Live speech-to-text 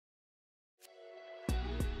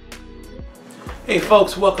Hey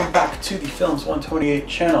folks, welcome back to the Films 128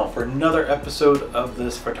 channel for another episode of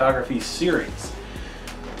this photography series.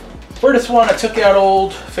 For this one, I took out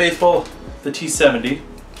Old Faithful, the T70,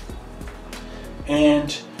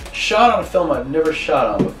 and shot on a film I've never shot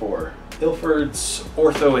on before, Ilford's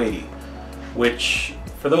Ortho 80, which,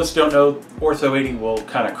 for those who don't know, Ortho 80 will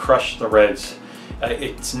kind of crush the reds.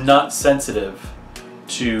 It's not sensitive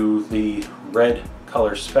to the red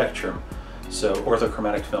color spectrum, so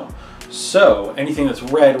orthochromatic film. So anything that's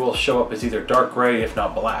red will show up as either dark gray, if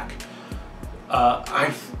not black.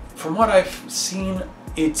 From what I've seen,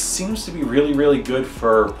 it seems to be really good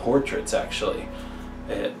for portraits, actually.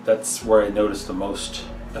 That's where I noticed the most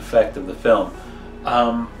effect of the film.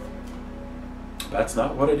 That's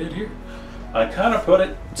not what I did here. I kind of put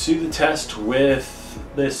it to the test with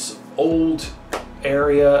this old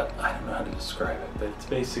area. I don't know how to describe it, but it's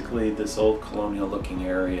basically this old colonial looking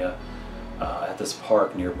area at this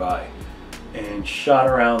park nearby, and shot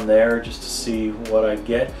around there just to see what I'd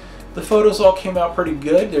get. The photos all came out pretty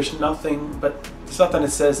good. There's nothing that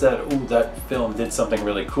says that, ooh, that film did something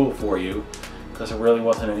really cool for you, because there really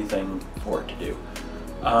wasn't anything for it to do.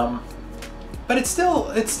 But it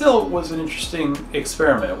still was an interesting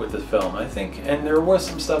experiment with the film, I think, and there was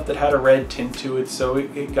some stuff that had a red tint to it, so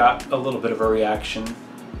it got a little bit of a reaction.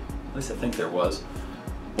 At least I think there was.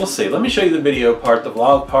 We'll see. Let me show you the video part, the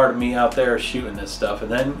vlog part of me out there shooting this stuff, and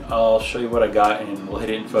then I'll show you what I got, and we'll hit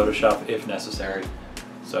it in Photoshop if necessary.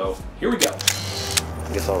 So here we go.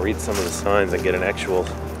 I guess I'll read some of the signs and get an actual,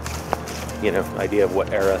 idea of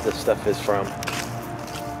what era this stuff is from.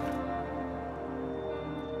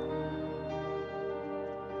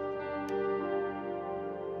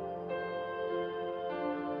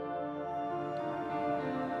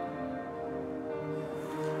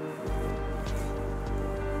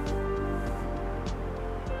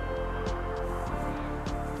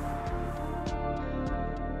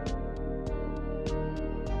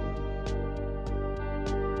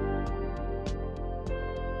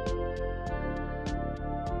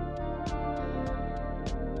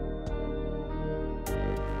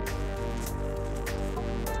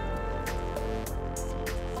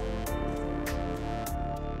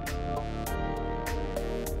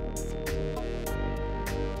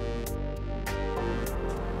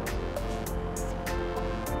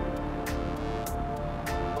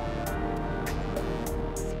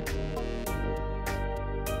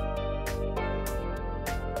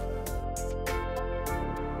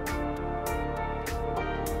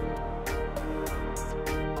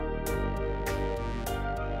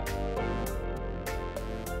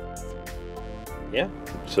 Yeah,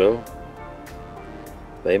 so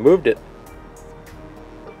they moved it.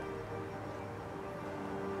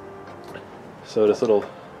 So this little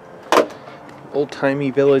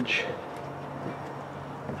old-timey village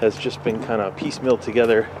has just been kind of piecemealed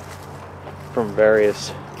together from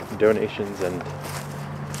various donations, and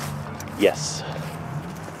yes.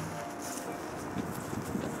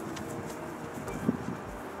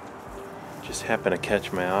 Just happened to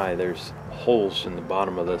catch my eye. There's holes in the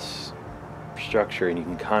bottom of this structure, and you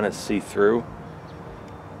can kind of see through,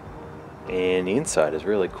 and the inside is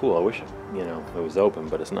really cool. I wish it was open,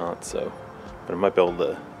 but it's not, so but I might be able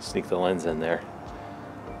to sneak the lens in there.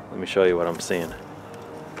 Let me show you what I'm seeing.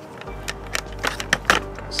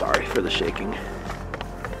 Sorry for the shaking.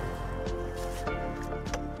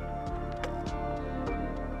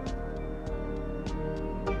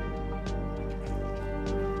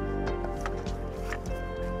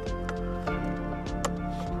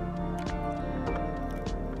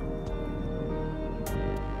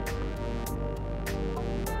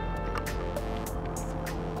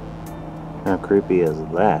 How creepy is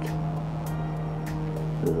that?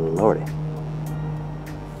 Lordy.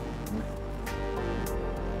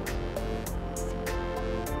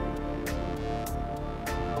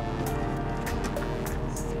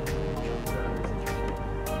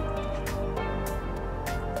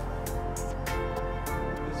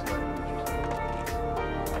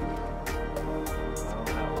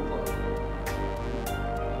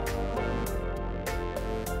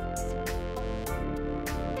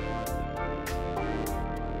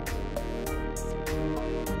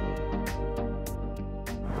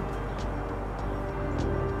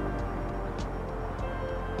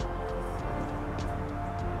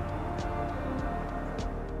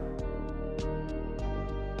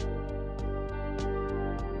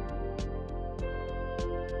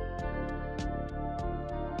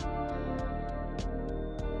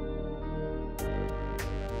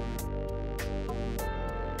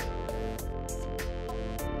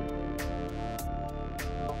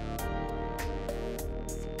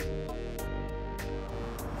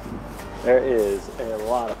 There is a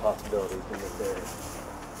lot of possibilities in this area.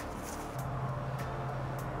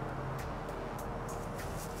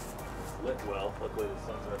 Lit well. Luckily the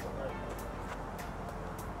sun's right behind me.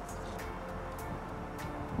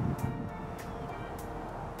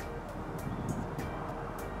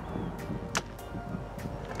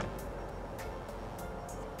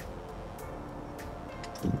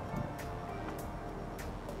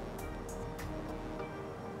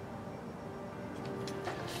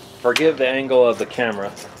 Forgive the angle of the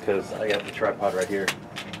camera because I got the tripod right here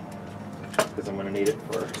because I'm going to need it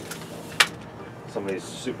for some of these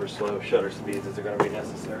super slow shutter speeds that are going to be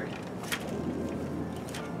necessary.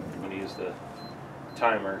 I'm going to use the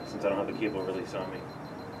timer since I don't have the cable release on me.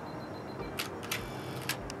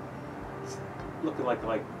 It's looking like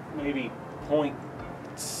maybe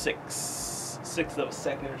 0.6 of a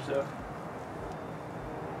second or so.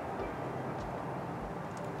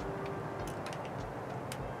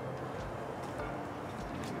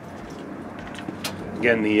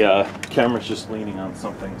 Again, the camera's just leaning on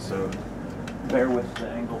something, so bear with the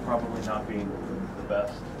angle probably not being the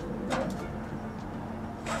best.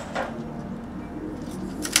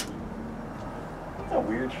 That's a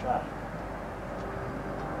weird shot.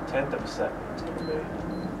 1/10 of a second it's going to be.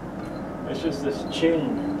 It's just this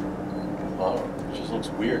chain. Oh, it just looks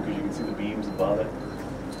weird because you can see the beams above it.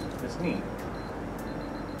 It's neat.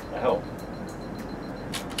 I hope.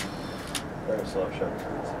 Very slow shutter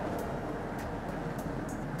speeds.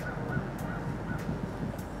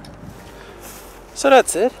 So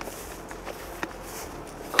that's it.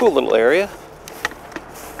 Cool little area.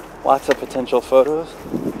 Lots of potential photos.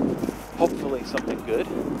 Hopefully something good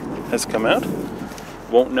has come out.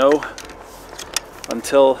 Won't know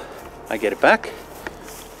until I get it back.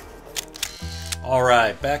 All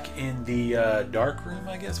right, back in the dark room,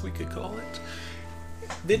 I guess we could call it.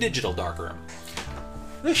 The digital dark room.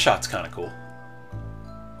 This shot's kind of cool.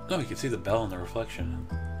 Oh, you can see the bell in the reflection.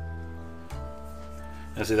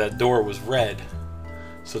 Now see, that door was red.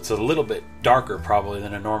 So it's a little bit darker probably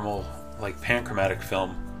than a normal like panchromatic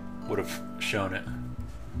film would have shown it.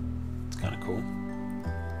 It's kind of cool.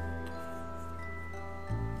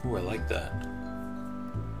 Ooh, I like that.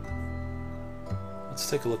 Let's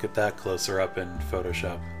take a look at that closer up in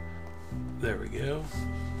Photoshop. There we go.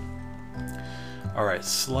 Alright,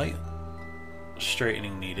 slight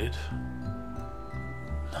straightening needed.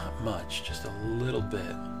 Not much, just a little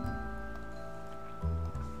bit.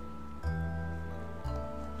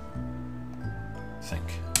 I think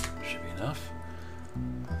should be enough.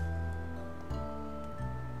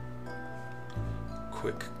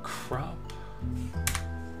 Quick crop.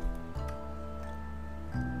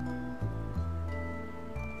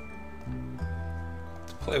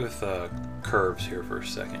 Let's play with curves here for a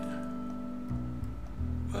second.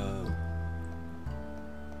 Whoa.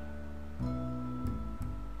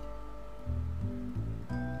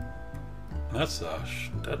 That's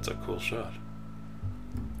a cool shot.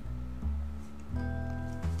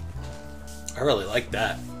 I really like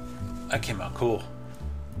that. That came out cool.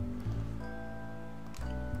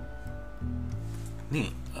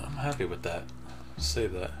 Neat. I'm happy with that.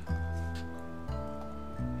 Save that.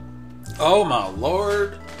 Oh my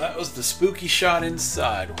lord. That was the spooky shot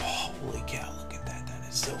inside. Holy cow, look at that. That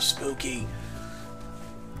is so spooky.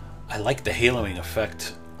 I like the haloing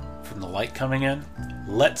effect from the light coming in.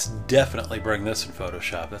 Let's definitely bring this in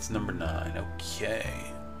Photoshop. That's number 9. Okay.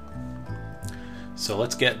 So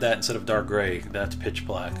let's get that instead of dark gray. That's pitch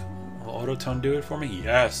black. Will Autotone do it for me?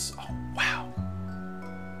 Yes. Oh, wow.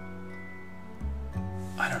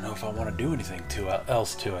 I don't know if I want to do anything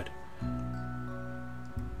else to it.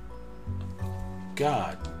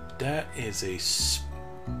 God, that is a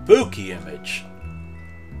spooky image.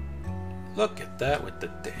 Look at that with the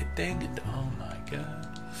thing. Oh my god.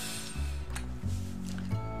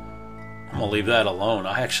 I'm gonna leave that alone.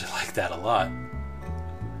 I actually like that a lot.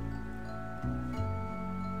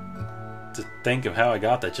 To think of how I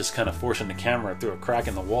got that, just kind of forcing the camera through a crack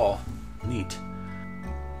in the wall. Neat.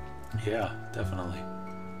 Yeah, definitely.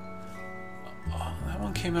 Oh, that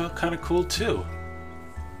one came out kind of cool too.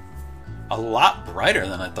 A lot brighter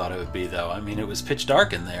than I thought it would be though. I mean, it was pitch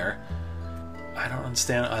dark in there. I don't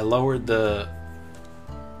understand. I lowered the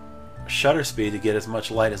shutter speed to get as much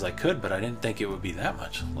light as I could, but I didn't think it would be that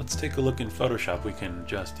much. Let's take a look in Photoshop. We can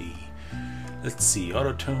adjust the... Let's see,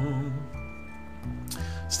 Autotone.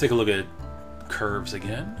 Let's take a look at curves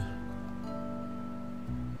again.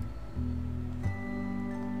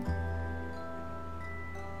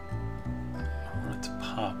 I want it to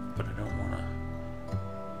pop, but I don't want to...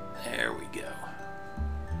 There we go.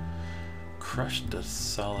 Crush the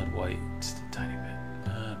solid white just a tiny bit.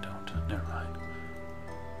 Don't. Never mind.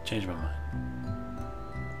 Change my mind.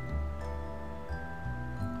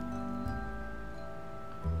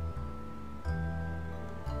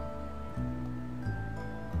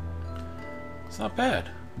 It's not bad.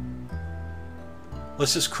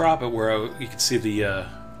 Let's just crop it where you can see the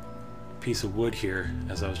piece of wood here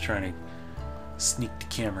as I was trying to sneak the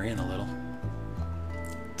camera in a little.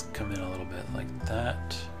 Let's come in a little bit like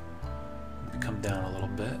that. Come down a little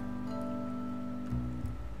bit.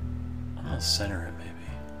 I'm gonna center it maybe.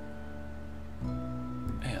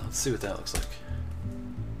 Yeah, let's see what that looks like.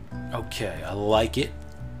 Okay, I like it.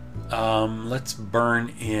 Let's burn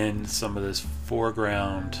in some of this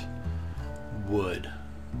foreground wood.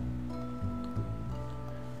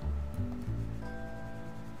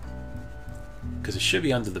 Because it should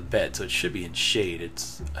be under the bed, so it should be in shade.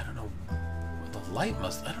 It's, I don't know, the light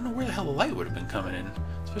must, I don't know where the hell the light would have been coming in,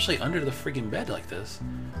 especially under the friggin' bed like this.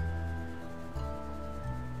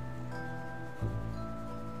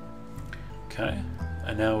 Okay,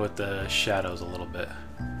 and now with the shadows a little bit.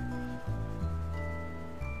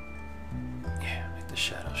 Yeah, make the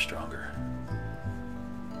shadows stronger.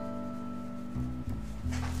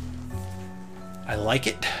 I like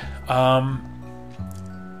it.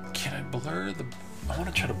 Can I blur the... I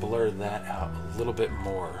want to try to blur that out a little bit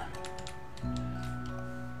more.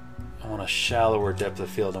 I want a shallower depth of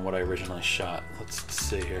field than what I originally shot. Let's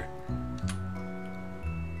see here.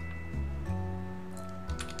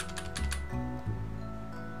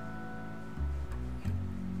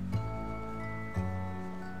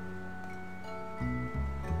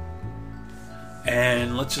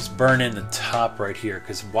 And let's just burn in the top right here,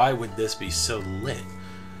 because why would this be so lit?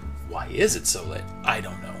 Why is it so lit? I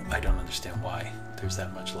don't know. I don't understand why there's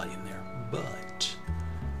that much light in there. But,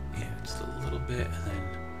 yeah, just a little bit, and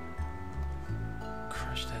then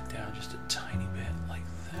crush that down just a tiny bit like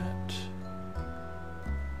that.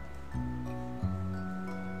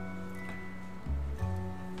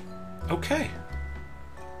 Okay.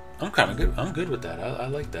 I'm kind of good. I'm good with that. I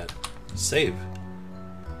like that. Save.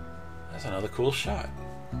 That's another cool shot.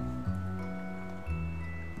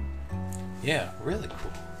 Yeah, really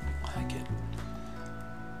cool. I like it.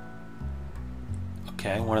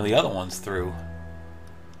 Okay, one of the other ones through.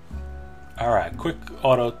 Alright, quick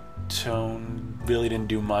auto tone. Really didn't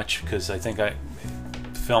do much because I think the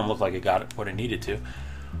film looked like it got what it needed to.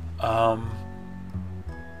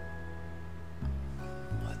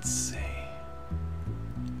 Let's see.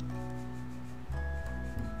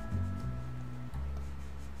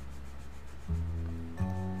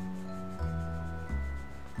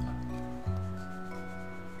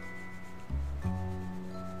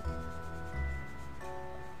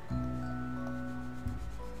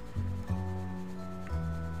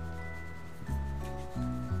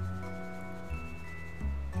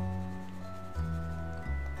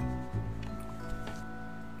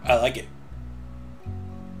 I like it.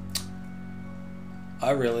 I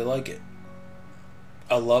really like it.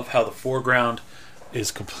 I love how the foreground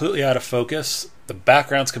is completely out of focus. The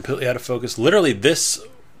background's completely out of focus. Literally, this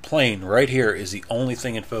plane right here is the only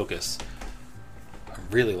thing in focus. I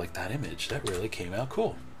really like that image. That really came out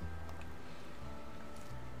cool.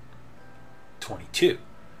 22.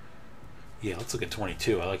 Yeah, let's look at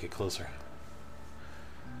 22. I like it closer.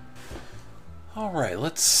 Alright,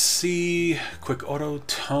 let's see. Quick auto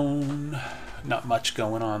tone. Not much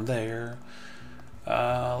going on there.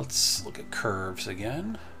 Let's look at curves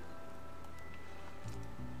again.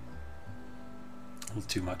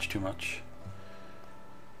 Too much.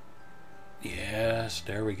 Yes,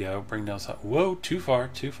 there we go. Bring those up. Whoa, too far,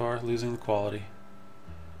 losing the quality.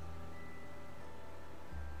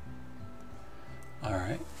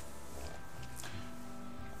 Alright.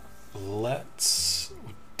 Let's...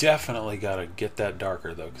 Definitely gotta get that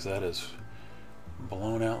darker though, because that is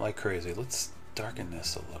blown out like crazy. Let's darken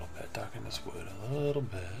this a little bit. Darken this wood a little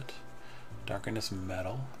bit. Darken this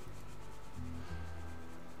metal.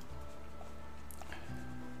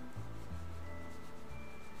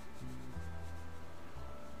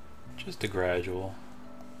 Just a gradual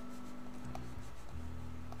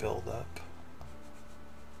build up.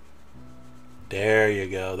 There you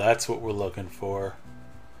go. That's what we're looking for.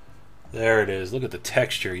 There it is. Look at the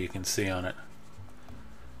texture you can see on it.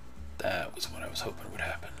 That was what I was hoping would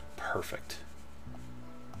happen. Perfect.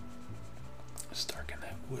 Just darken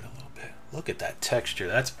that wood a little bit. Look at that texture.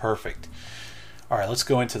 That's perfect. All right, let's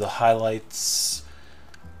go into the highlights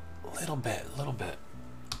a little bit.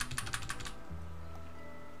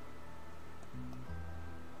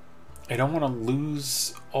 I don't want to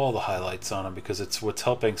lose all the highlights on them because it's what's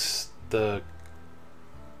helping the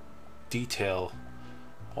detail.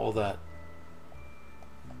 All that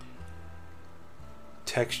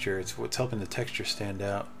texture, it's what's helping the texture stand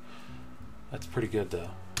out. That's pretty good though.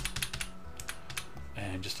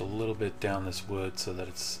 And just a little bit down this wood so that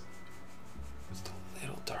it's just a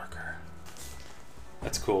little darker.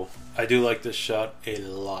 That's cool. I do like this shot a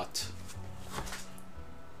lot.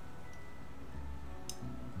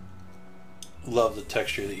 Love the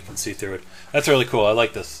texture that you can see through it. That's really cool. I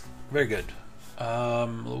like this. Very good.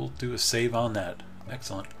 We'll do a save on that.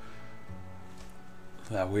 Excellent.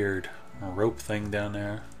 That weird rope thing down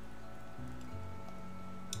there.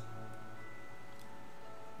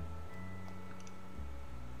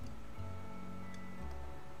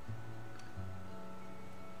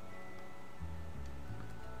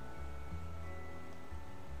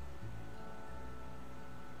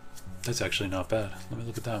 That's actually not bad. Let me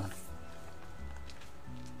look at that one.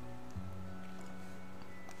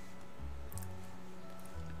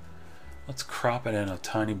 Let's crop it in a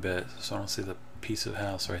tiny bit so I don't see the piece of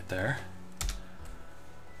house right there.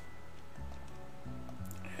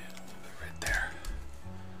 And a little bit right there.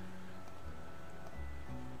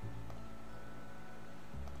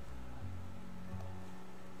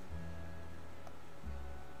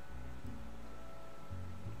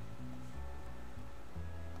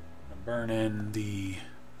 Burn in the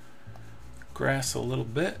grass a little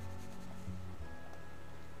bit.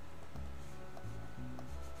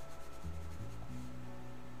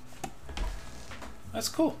 That's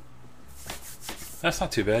cool. That's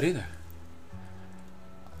not too bad either.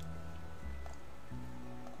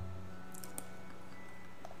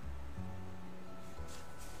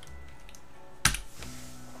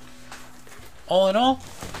 All in all,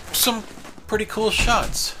 some pretty cool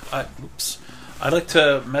shots. Oops. I'd like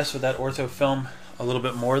to mess with that ortho film a little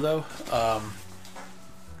bit more though. I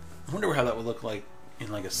wonder how that would look like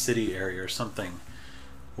in like a city area or something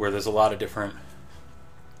where there's a lot of different,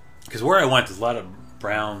 because where I went there's a lot of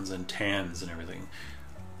browns and tans and everything.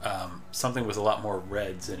 Something with a lot more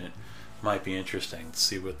reds in it might be interesting to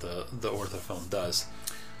see what the ortho film does.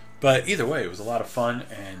 But either way, it was a lot of fun,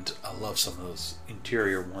 and I love some of those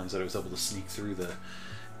interior ones that I was able to sneak through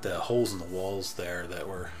the holes in the walls there that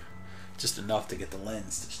were just enough to get the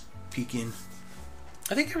lens to peek in.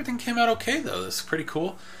 I think everything came out okay though. This is pretty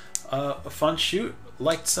cool. A fun shoot.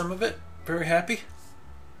 Liked some of it. Very happy.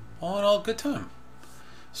 All in all, good time.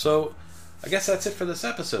 So I guess that's it for this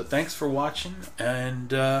episode. Thanks for watching,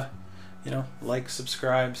 and like,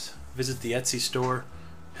 subscribes, visit the Etsy store,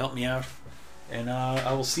 help me out, and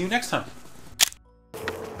I will see you next time.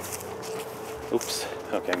 Oops.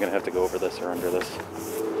 Okay, I'm gonna have to go over this or under this.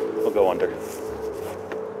 We'll go under.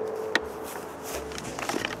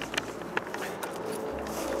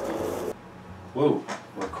 Whoa,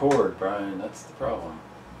 record, Brian, that's the problem.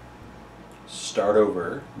 Start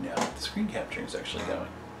over. Now the screen capturing is actually going.